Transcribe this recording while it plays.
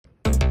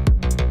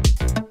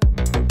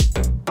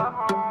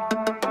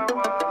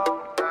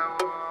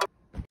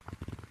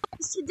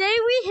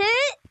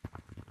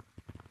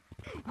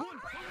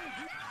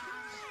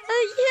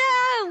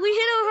we hit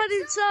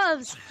 100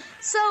 subs.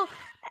 So,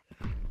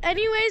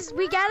 anyways,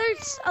 we gathered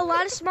a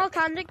lot of small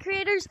content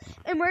creators,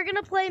 and we're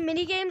gonna play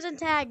mini games and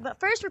tag. But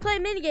first, we're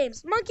playing mini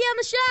games. Monkey on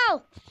the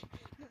shell.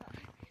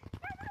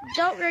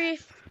 Don't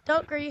grief.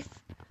 Don't grief.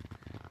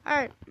 All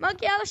right,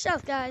 monkey on the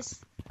shelf,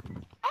 guys.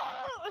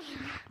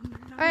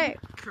 All right,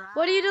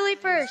 what do you delete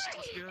first?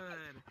 What's good?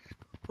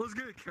 What's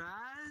good,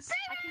 Kraz?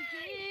 I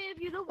can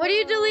give you the What do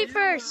you delete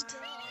first?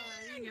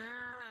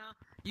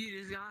 You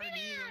just gotta be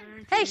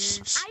there. Hey, shh,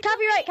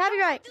 copyright,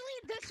 copyright.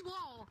 Delete this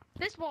wall.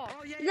 This wall.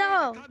 Oh, yeah,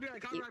 No.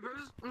 Copyright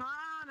purpose. No.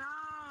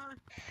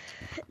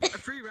 A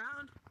free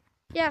round?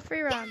 Yeah,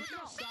 free round. Look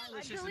how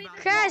stylish this is about.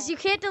 Kraz, you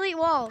can't delete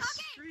walls.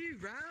 Free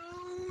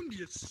round?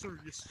 Yes, sir.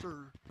 Yes,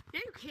 sir.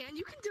 Yeah, you can.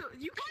 You can do it.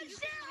 You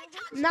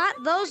can. Not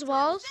those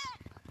walls.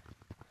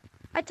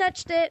 I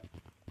touched it.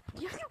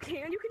 Yes, you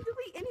can. You can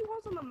delete any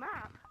walls on the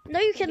map. No,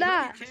 you No,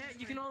 cannot. you can't.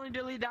 You can only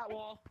delete that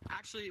wall.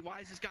 Actually, why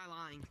is this guy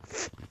lying?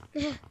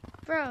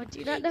 Bro, do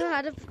you not know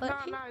how to play?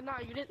 No,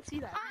 you didn't see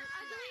that.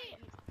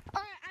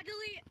 I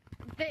delete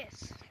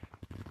this.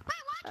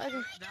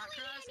 Okay. That,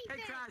 Kraz?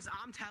 Hey, Kraz,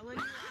 I'm telling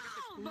you, I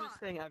got the coolest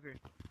thing ever.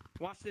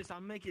 Watch this.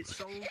 I'll make it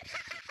so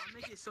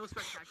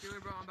spectacular,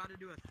 bro. I'm about to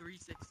do a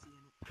 360 in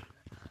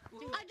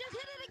it. I just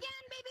hit it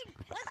again, baby.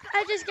 Let's go.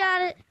 I just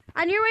got it.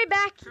 On your way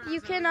back, you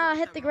can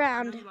hit the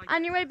ground.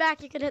 On your way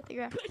back, you can hit the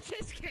ground.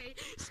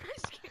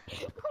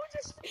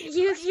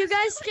 You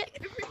guys get,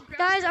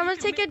 guys. I'm gonna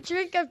take a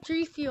drink of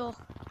G Fuel.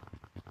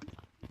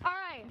 All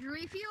right.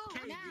 Refuel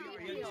Okay, now.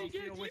 you got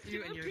G-Fuel with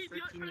you and you're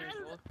 13 years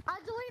old. I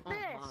delete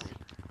this.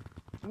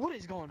 My. What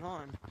is going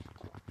on?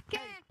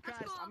 Okay,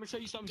 Kraz, I'm gonna show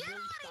you something very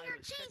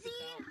stylish. Check this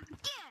out.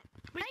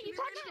 Hey, you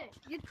touched it.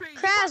 You crazy.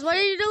 Kraz, what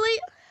did you delete?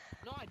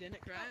 No, I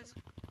didn't, Kraz.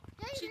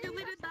 She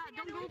deleted that.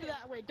 Don't go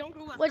that way. Don't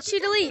go left. What'd she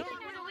delete? No, I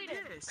went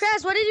like this.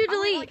 Kraz, what did you I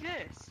went delete? like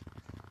this.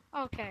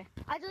 Okay.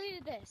 I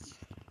deleted this.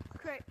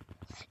 Great.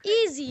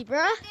 Easy, bruh.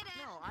 No,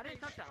 I didn't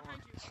touch that one.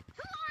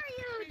 Who are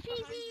you,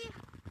 Cheesy?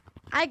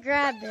 I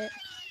grabbed it.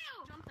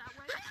 Jump that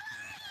way.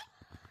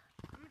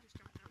 I'm gonna just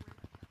jump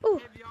that way. Ooh,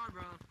 Hey, VR,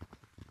 bro.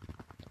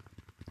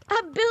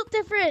 I'm built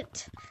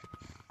different.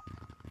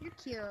 You're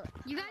cute.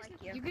 You guys,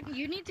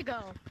 you need to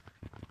go.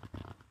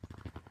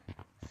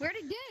 We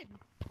already did.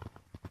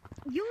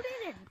 You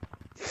didn't.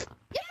 Yeah, he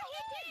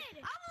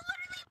did. I was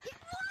literally.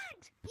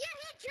 What? Yeah,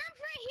 he jumped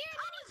right here.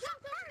 And then he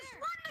jumped first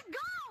one to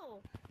go.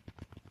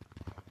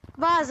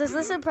 Boz, is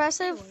this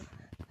impressive?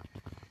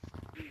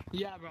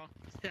 Yeah, bro.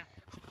 Yeah.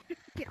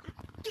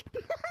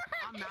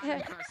 I'm not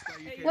impressed though.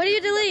 You What do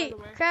you can't delete?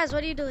 Kraz,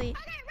 what do you delete?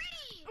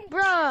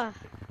 Bruh.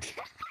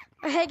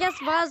 I guess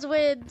Boz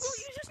wins.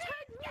 You just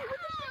tagged me. What the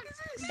fuck is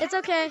this? It's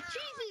okay.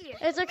 Cheesy.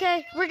 It's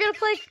okay. We're gonna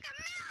play.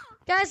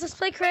 Guys, let's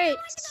play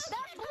crates.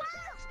 That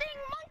blasting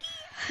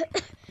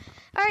monkey.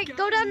 Alright,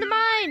 go down the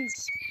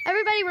mines.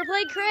 Everybody, we're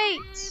playing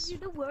crates.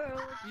 The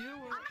world.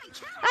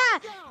 Ah,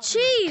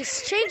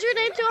 Cheese, change your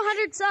name to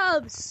 100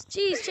 subs.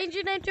 Cheese, change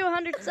your name to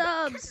 100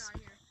 subs.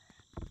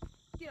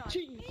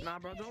 Nah,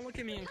 bro, don't look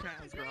at me in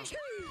crowds, bro.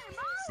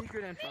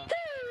 Secret info.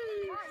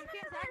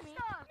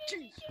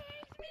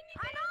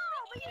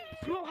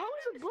 Bro, how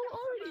is a bull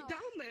already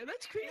down there?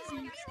 That's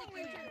crazy.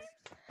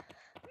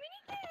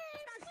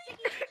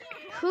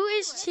 Who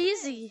is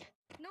Cheesy?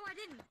 No, I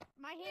didn't.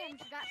 My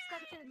hands got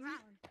stuck to the ground.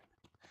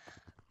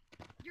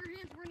 Your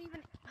hands weren't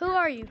even. Who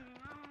are you?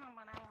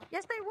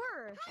 Yes, they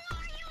were.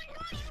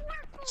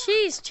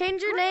 Cheese,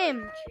 change your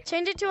name.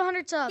 Change it to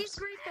 100 He's subs.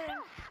 griefing.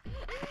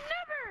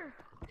 Never.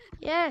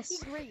 Yes. He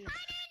griefed.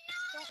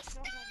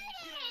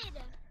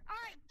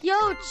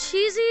 Yo,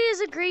 Cheesy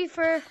is a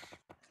griefer.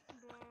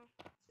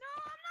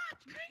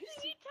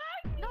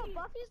 No,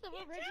 Buffy's the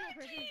original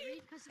person who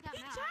griefed because he got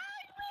mad.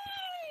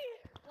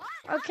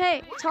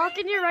 Okay, talk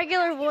in your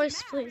regular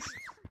voice, please.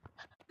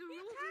 The rule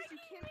is you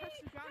can't touch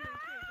the ground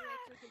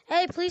and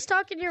Hey, please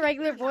talk in your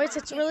regular voice.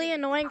 It's really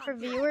annoying for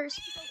viewers.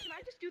 So can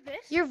I just do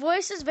this? Your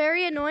voice is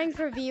very annoying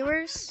for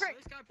viewers. This guy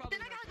probably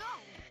Then I gotta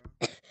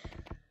go.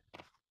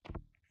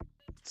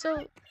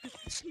 So,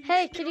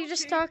 hey, can you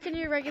just talk in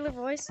your regular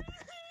voice?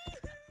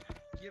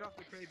 Get off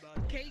the crate, bud.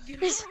 Okay,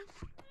 get off.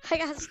 I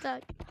got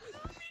stuck.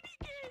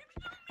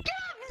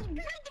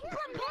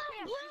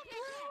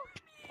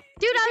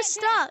 Dude, I was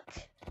stuck.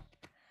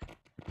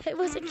 It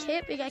wasn't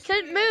camping. I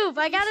couldn't move.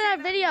 I got it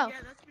on video.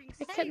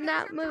 I could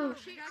not move.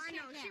 I know,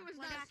 she was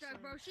not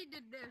stuck, bro. She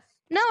did this.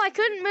 No, I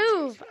couldn't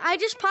move. I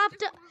just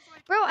popped up.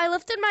 Bro, I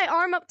lifted my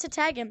arm up to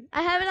tag him.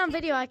 I have it on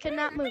video. I could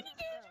not move.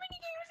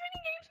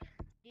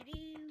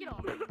 Get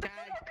off.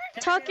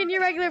 Talk in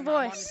your regular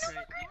voice.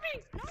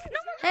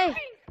 Hey,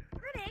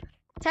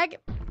 tag.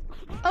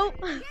 Oh,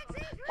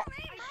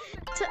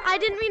 I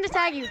didn't mean to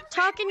tag you.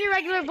 Talk in your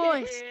regular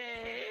voice.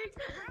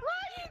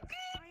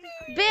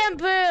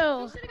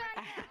 Bamboo.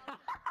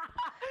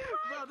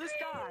 Bro, this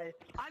guy.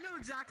 I know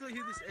exactly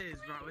who this is,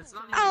 bro. It's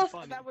not even Oh.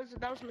 funny. That was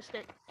a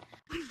mistake.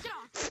 Get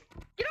off.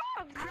 Get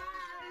off.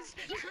 Kraz!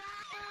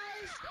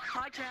 Kraz!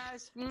 Hi,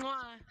 Kraz.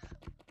 Mwah.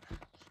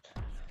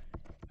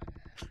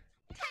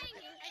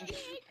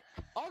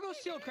 I'll go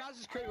steal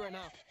Kraz's crate right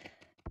now.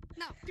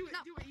 No, do it.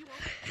 You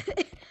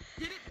won't.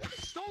 Get it?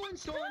 Stolen.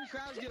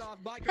 Crowds, get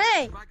off. Bye,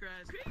 Hey. Bye,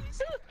 Kraz.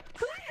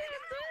 Who's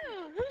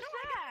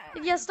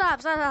that? Yeah, stop.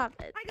 I got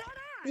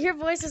on. Your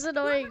voice is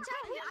annoying.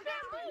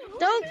 Who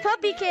Don't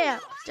puppy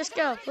camp. Just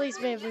go, please,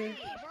 baby.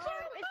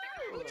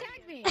 Who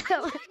tagged me?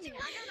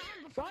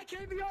 Bye,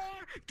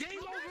 KVR. Game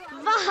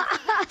over. Vaz.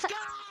 Let's go.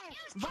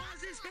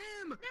 Vaz is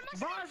him.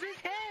 Vaz is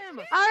him.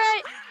 All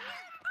right,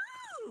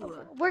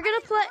 we're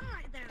gonna play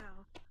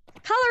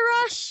Color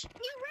Rush. You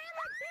ran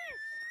like this.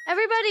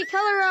 Everybody,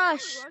 Color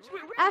Rush.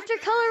 After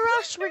Color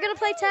Rush, we're gonna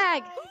play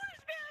tag.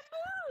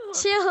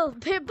 Chill,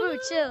 Bamboo,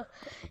 chill.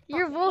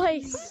 Your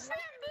voice.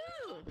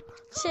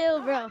 Chill,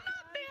 bro. I'm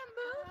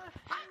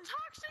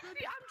Toxic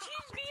V. I'm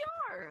Cheese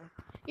VR.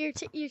 You're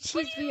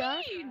Cheese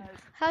VR?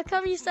 How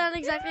come you sound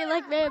exactly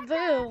like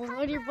Bamboo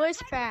when your voice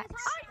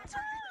cracks?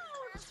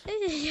 Hey,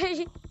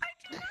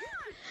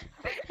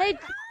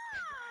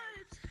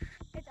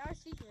 It's our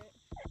secret.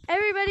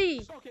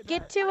 everybody,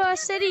 get to our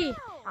city.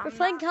 We're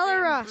playing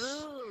Color Rush.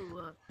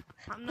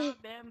 I'm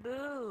not Bamboo.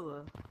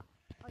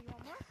 Oh, you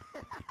want more?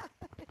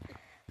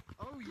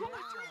 Oh, yeah.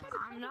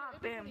 I'm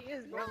not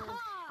Bamboo.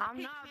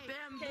 I'm not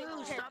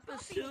Bamboo. Stop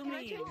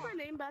assuming. my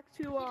name back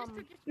to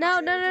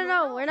No,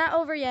 we're not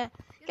over yet.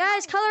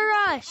 Guys, Color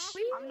Rush.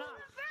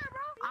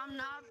 I'm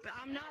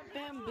not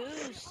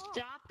Bamboo.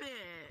 Stop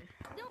it.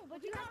 No,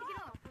 but you have to get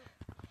off.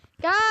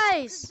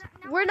 Guys,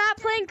 we're not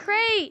playing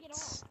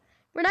crates.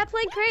 We're not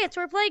playing crates.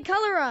 We're playing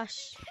Color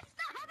Rush. That's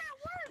not how that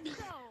works,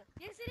 though.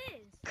 Yes, it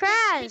is.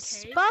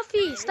 Kraz,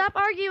 Buffy, stop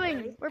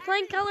arguing. We're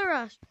playing Color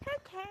Rush. Oh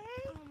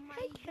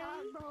my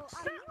god, bro.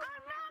 I'm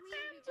not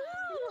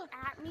Bamboo.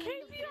 At me.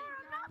 KVR,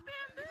 I'm not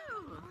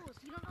Bamboo.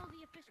 You don't know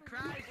the official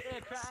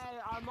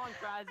I'm on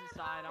Kraz's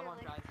side.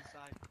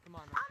 Come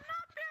on.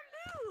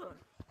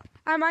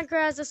 I'm on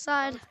Kraz's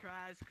side.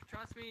 Kraz.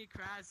 Trust me,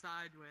 Kraz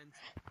side wins.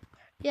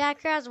 Yeah,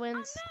 Kraz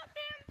wins.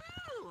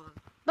 Bamboo.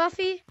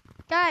 Buffy,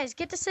 guys,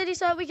 get to city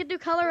so that we can do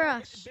Color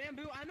Rush.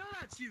 Bamboo, I know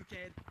that's you,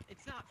 kid.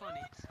 It's not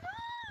funny.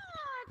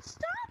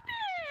 Stop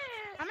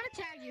it. I'm gonna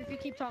tag you if you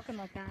keep talking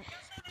like that.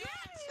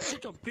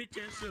 Shut your bitch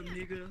ass up,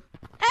 nigga.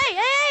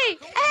 Hey,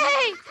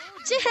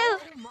 chill. Oh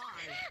my.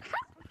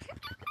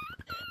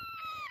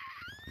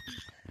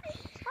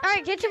 All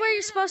right, get to where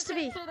you're supposed to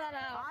be.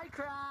 Hi,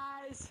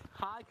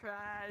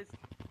 Kraz.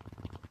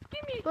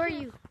 Who are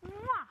you?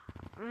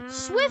 Mm,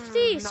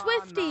 Swifty, no,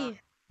 Swifty.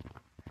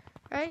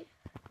 Right?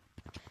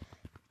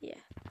 Yeah.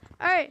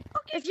 All right.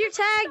 If you're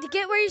tagged,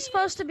 get where you're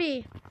supposed to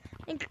be,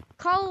 and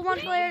call one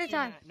player at a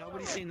time.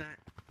 Nobody's seen that.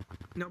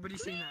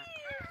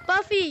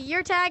 Buffy,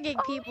 you're tagging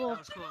people. That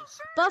was close.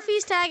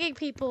 Buffy's tagging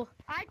people.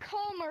 I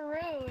call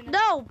maroon.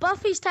 No,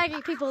 Buffy's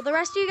tagging people. The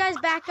rest of you guys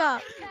back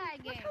up.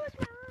 Tagging.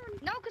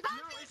 No, because I'm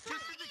No, it's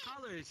specific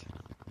colors.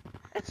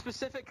 It's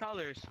specific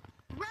colors,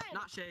 red.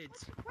 not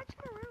shades. What's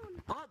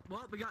maroon? Oh,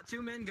 well, we got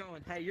 2 men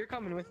going. Hey, you're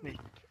coming with me.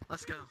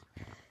 Let's go.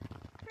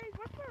 Craig,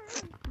 what's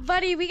maroon?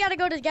 Buddy, we gotta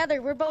go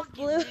together. We're both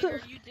blue.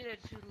 Nigger, you did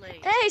it too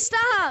late. Hey,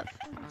 stop!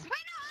 I'm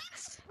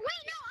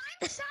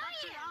Cyan.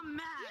 I'm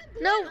mad.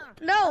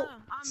 No,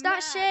 I'm it's not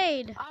mad.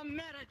 shade. I'm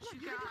mad at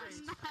you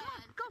guys.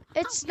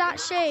 It's not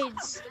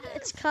shades.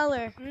 It's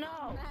color.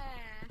 No.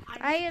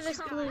 I am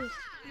this blue.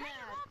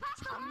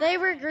 They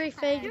were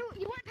griefing. You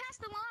went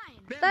past the line.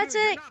 Bamboo, That's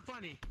you're it. not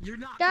funny. You're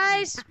not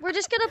Guys, we're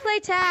just gonna play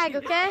tag,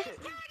 okay?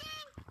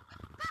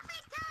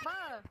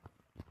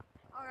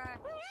 Alright.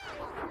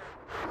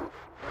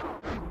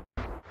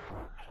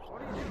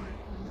 What are you doing?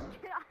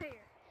 Get out of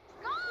here.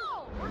 Go!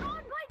 We're going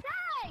to play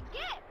tag!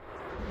 Get!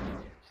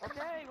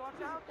 Okay,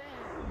 watch out then.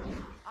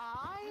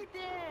 I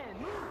did.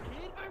 Move,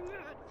 kid. I'm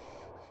good.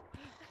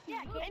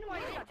 Yeah, get in while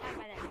you got tagged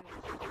by that nigga.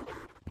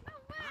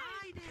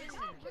 I did.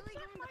 Really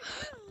going by...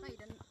 No, you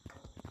didn't.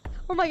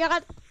 Oh my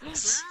god.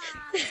 Kraz,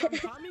 I'm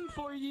coming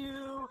for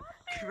you.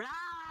 Kraz.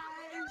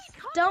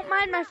 Don't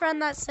mind my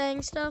friend that's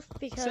saying stuff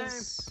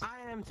because Same.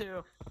 I am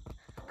too.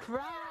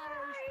 Kraz.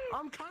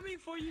 I'm coming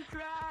for you,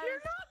 Kraz.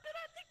 You're not good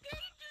at the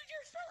game, dude.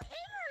 You're so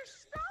inner.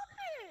 Stop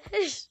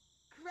it.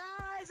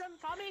 Kraz, I'm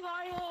coming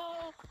on you.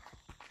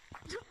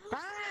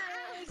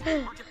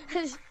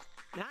 Kraz.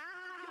 Ah,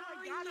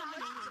 I got him.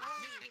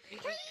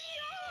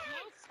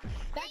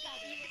 That guy.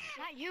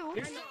 Not you.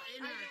 You're so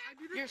inner.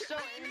 You're so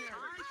inner.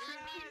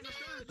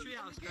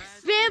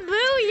 Bamboo,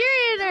 you're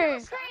in her.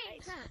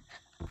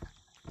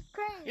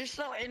 Craig. You're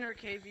so inner,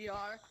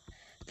 KVR.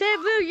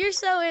 Bamboo, you're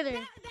so in her. That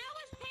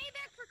was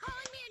payback for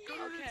calling me a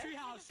noob Okay.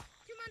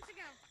 2 months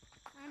ago.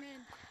 I'm in.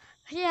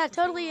 Yeah,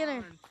 totally in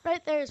her.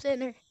 Right there's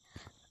in her. In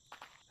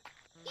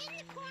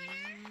the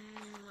corner.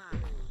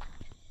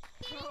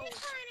 In the corner.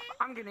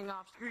 I'm getting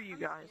off. Screw you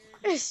guys.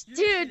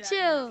 Dude,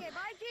 chill. Okay,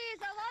 bye,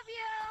 kids. I love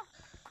you.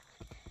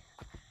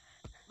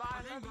 Bye.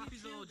 I think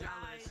Buffy's a little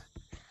jealous.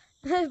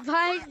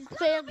 Bye,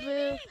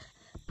 Bamboo.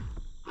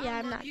 Yeah,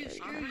 I'm not you. doing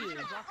Screw it. you.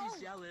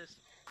 Buffy's jealous.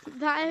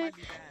 Bye.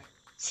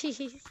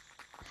 Jeez.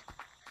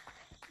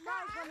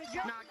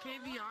 Nah,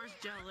 KVR's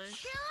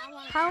jealous.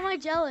 How am I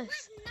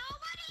jealous?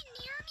 Nobody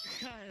near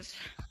me. Cause,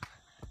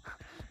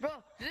 bro,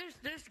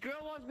 this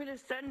girl wants me to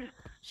send.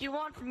 She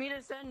wants me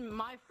to send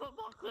my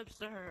football clips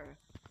to her.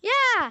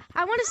 Yeah,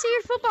 I want to see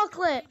your football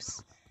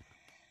clips.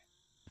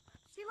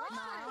 She likes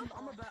Nah,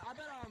 football. I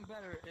bet I'm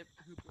better at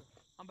hoopla.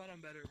 I bet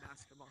I'm better at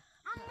basketball.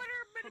 I'm better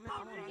Put me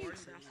on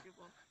varsity.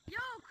 Yo,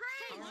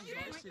 Craze, I'm on chase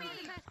varsity.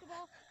 me.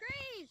 Basketball.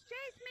 Craze,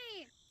 chase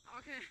me.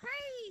 Okay.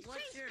 Craze,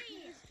 What's chase your-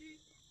 me.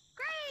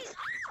 Craze.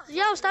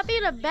 Yo, stop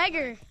being a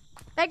beggar.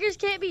 Beggars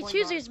can't be Point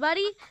choosers,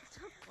 buddy.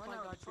 Point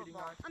guard, shooting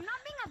guard. I'm not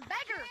being a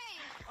beggar.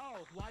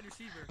 Oh, wide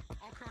receiver.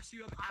 I'll cross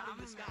you up out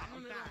of the sky. I'm a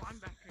middle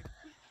fast. linebacker.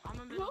 I'm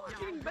a middle. Whoa, Yeah,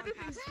 getting I'm better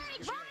past than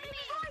you.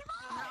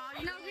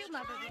 you. No, he's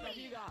not better than What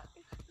me. you got?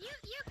 You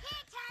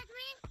can't tag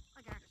me.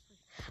 I got it.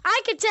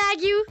 I could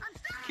tag you. I'm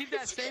stuck. Keep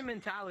that same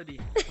mentality.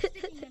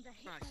 Sticking in the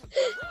Nice.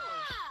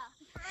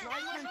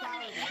 Nice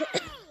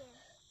mentality.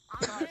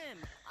 I'm him.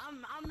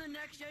 I'm the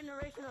next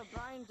generation of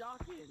Brian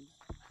Dawkins.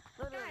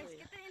 Literally.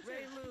 get the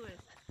Ray insert. Lewis.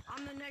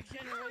 I'm the next Oh,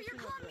 generation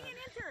you're of calling me them. an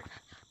intern.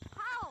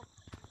 How?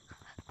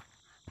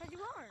 Because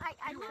you are.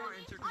 I You know. are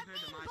intern compared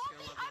to my skill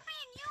level. I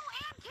mean, you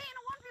and Kay in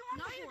a 1v1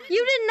 No, you before.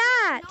 You did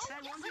not.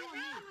 Hey,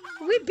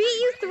 1v1 me. We beat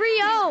you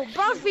 3-0.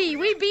 Buffy,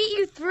 we beat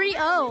you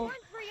 3-0.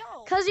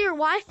 3-0. Because of your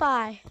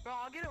Wi-Fi. Bro,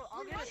 I'll get a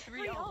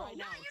 3-0 right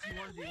now. It's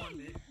 1v1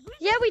 me.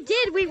 Yeah, we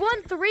did. We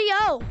won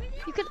 3-0.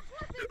 You could.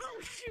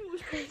 Oh,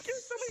 shoot. Dude, somebody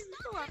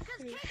still Stop it,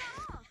 'cause Kay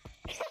got off.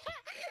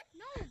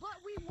 No, but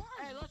we won.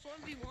 Hey, let's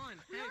 1v1.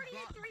 We Hey, already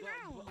had 3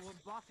 rounds.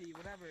 Buffy,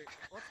 whatever.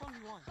 Let's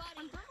 1v1.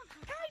 I'm done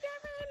with Hey,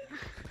 Devin.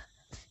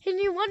 And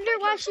you wonder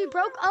why she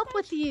broke up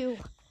with you.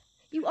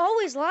 You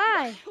always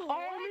lie.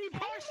 Oh, me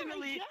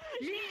personally,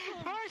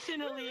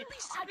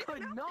 I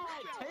could not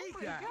take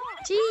that.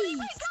 Jeez.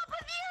 What's up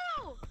with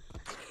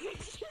you?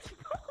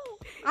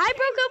 I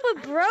broke up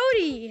with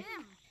Brody.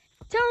 Him.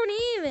 Don't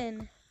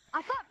even.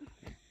 I thought.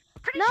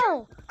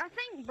 No. I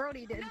think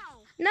Brody did.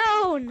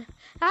 No.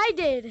 I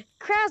did.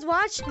 Kraz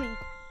watched me.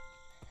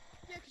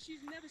 Yeah, because she's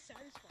never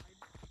satisfied.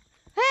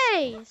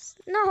 Hey.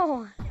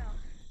 No.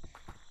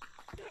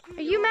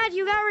 Are you mad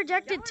you got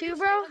rejected too,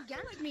 bro?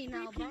 Against me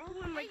now, bro.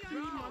 Buffy,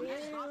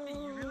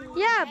 you really want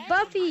Yeah, me?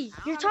 Buffy.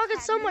 You're talking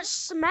so much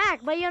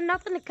smack, but you have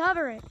nothing to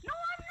cover it. No,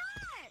 I'm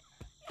not.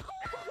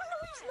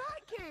 He's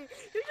not gay.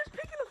 You're just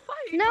picking a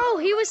fight. No,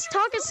 he was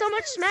talking so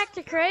much smack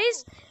to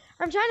Craze.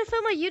 I'm trying to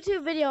film a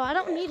YouTube video. I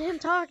don't need him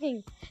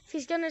talking. If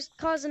he's gonna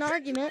cause an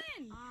argument.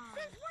 Since when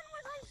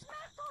was I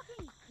smack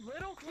talking?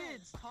 Little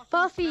kids talking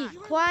Buffy,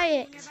 smack.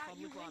 quiet. About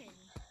you winning.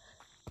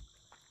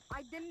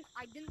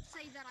 I didn't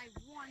say that I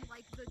won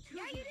like the 2v1.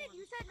 Yeah, you did.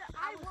 You said that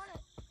I won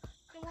it.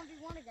 The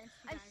 1v1 against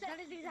you guys. I said that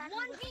is exactly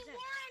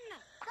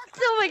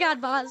 1v1. Oh my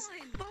God, Boz.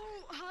 Oh,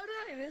 how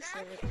did I miss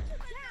it?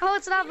 Oh,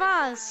 it's not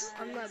Boz.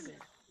 I'm not good.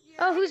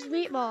 Oh, who's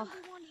Meatball?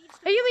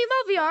 Are you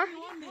Meatball VR?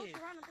 1v1 me.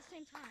 Around at the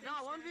same time. No,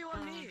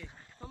 1v1 me.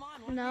 Come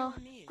on, 1v1 No.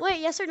 me. Wait,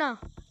 yes or no?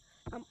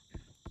 I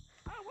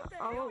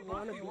Buffy,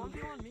 want to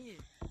 1v1 me.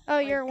 Oh,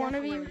 you're one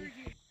of you.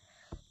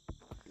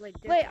 Like,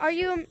 Wait, are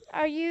you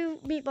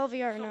Meatball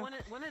VR or So no?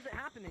 when is it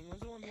happening? When's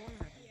the 1v1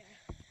 happening?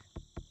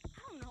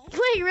 I don't know.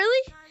 Wait,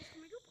 really? Guys,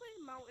 can we go play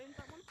mountains?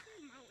 I want to play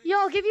mountains. Yo,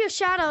 I'll give you a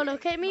shout out,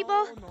 okay,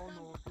 Meatball?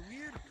 No.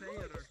 Weird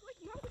player. Just like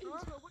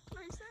mountains, but what can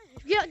I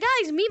say? Yeah,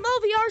 guys,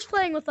 Meatball VR's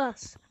playing with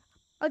us.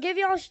 I'll give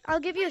you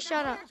a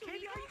shout out.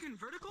 KVR, you can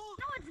vertical?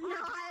 No, it's Oh my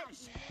not.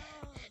 gosh.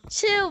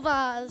 Chill,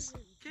 Boz.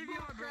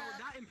 KVR, bro,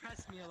 that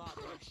impressed me a lot,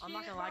 bro. I'm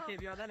not gonna lie,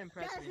 KVR, that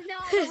impressed That's me.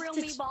 not a real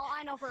meatball.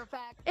 I know for a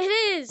fact. It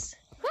is.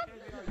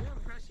 KVR, you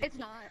impressed me. It's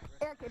not.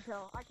 I can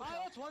tell. I can Alright,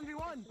 let's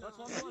 1v1. Let's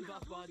 1v1,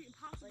 Buff Bud.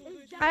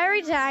 I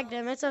already tagged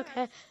him. It's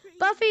okay.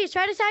 Buffy,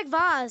 try to tag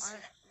Voz.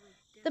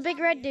 The big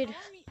red dude.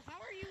 How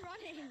are you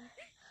running?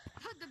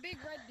 The big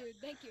red dude.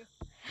 Thank you.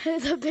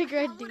 The big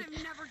red I would dude.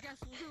 have never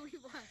guessed who he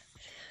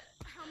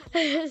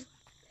was.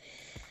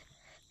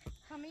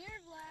 Come here,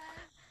 Vlad.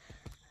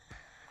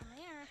 Come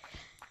here.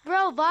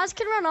 Bro, Voz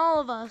can run all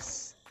of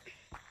us.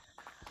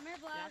 Come here,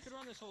 Yeah, I Vlad. could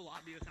run this whole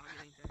lobby without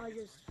getting tagged. I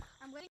just.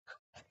 I'm waiting.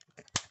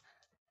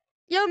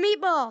 Yo,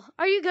 Meatball,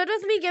 are you good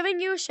with me giving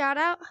you a shout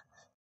out?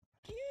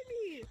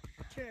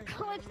 Sure.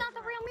 Oh, it's not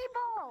the real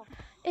meatball.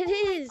 It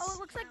is. Oh, it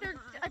looks like they're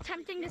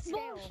attempting to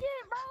scale. Bullshit,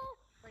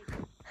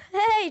 bro.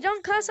 Hey,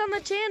 don't cuss on the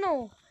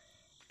channel.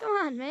 Come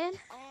on, man.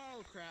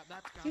 Oh crap,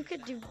 that's You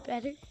could do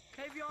better.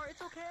 KVR,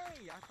 it's okay,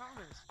 I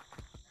promise.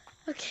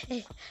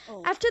 Okay.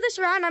 Oh. After this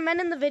round, I'm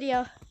ending the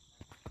video.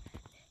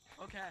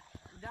 Okay,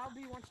 that'll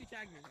be once you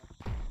tag me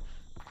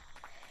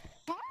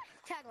though.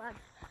 Tag lad.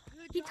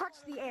 He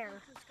touched the air.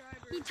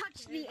 He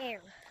touched the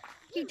air.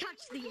 He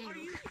touched the air.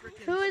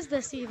 Who is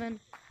this even?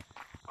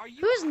 Are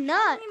you? Who's I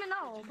Nut? don't even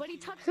know, but he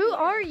touched Who the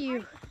air. are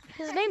you?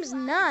 His name's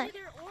Nut. It's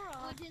either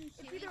Aura.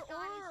 It's either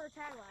Aura or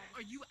Tag lad.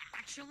 Are you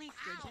actually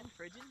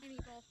Frigin?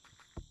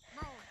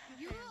 Bro,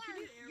 you're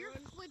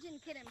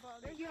Fridgin kidding, bro.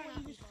 You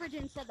just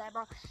Fridgin said that,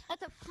 bro.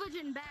 That's a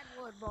Fridgin bad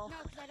word, bro. No,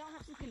 because I don't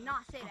have to. You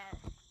cannot say that.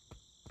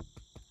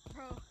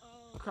 Bro.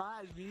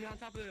 Cries, be on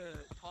top of the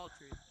tall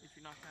tree if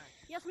you're not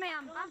tagged. Yes,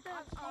 ma'am.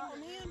 Oh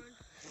man.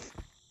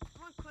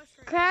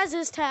 Kraz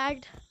is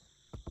tagged.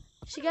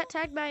 She got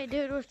tagged by a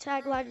dude with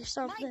tag lag or My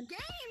something.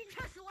 game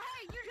just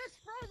lagged. You're just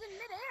frozen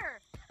midair.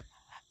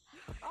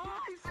 Oh,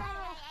 he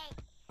fell.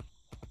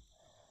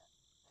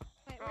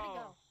 Wait, where'd he Oh.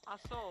 go? I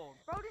sold.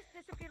 Bro just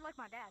disappeared like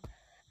my dad.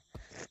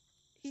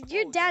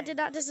 Your Oh, dad dang. did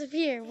not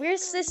disappear. We're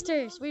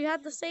sisters. We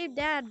have the same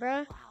dad,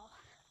 bruh.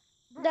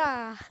 Wow.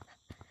 Nah.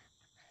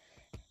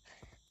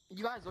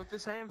 You guys look the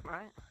same,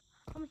 right?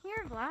 Come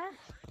here, Vlad.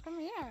 Come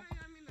here.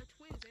 I mean, they're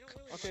twins. They don't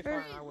really. Okay,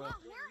 Sure. fine, I will. One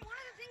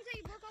of the things that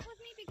you broke up with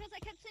me because I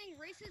kept saying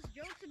racist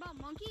jokes about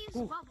monkeys,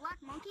 Ooh. about black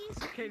monkeys.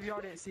 Okay, if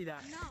y'all didn't see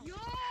that. No.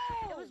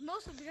 Yo! It was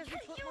mostly because you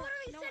put You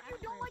literally no said you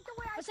don't effort. like the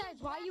way I Besides, said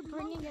why are you black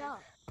bringing it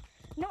monkeys. up?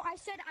 No, I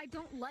said I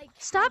don't like. how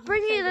Stop you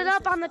bringing say it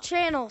up racist on the stuff.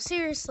 channel.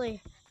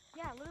 Seriously.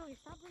 Yeah, literally,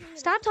 stop bringing it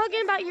Stop up.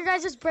 talking about your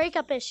guys'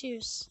 breakup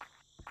issues.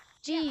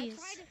 Yeah, I Jeez.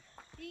 tried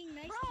being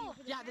nice to Bro, you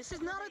for the Yeah, past this is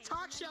couple not a days,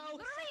 talk and then show.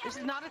 you This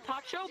is not a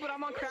talk show, but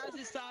I'm on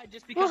Kraz's side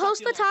just because. We'll I host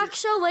feel the like talk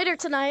show later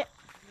tonight.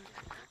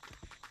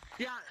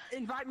 Yeah,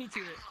 invite me to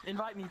it.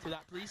 Invite me to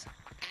that, please.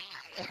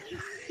 Invite me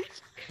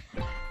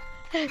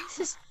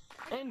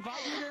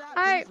to that.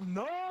 Alright. Please.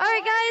 No.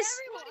 Alright, guys.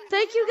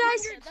 Thank you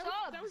guys.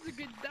 That was a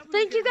good. That was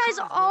Thank a you good guys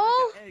song.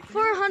 all Hey, can for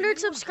you- can 100 anyone vote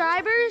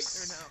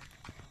subscribers. or no?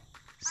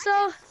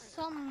 So,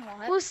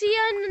 Somewhat. we'll see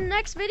you in the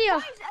next video.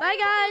 Bye,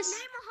 guys.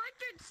 Name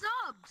 100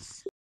 subs.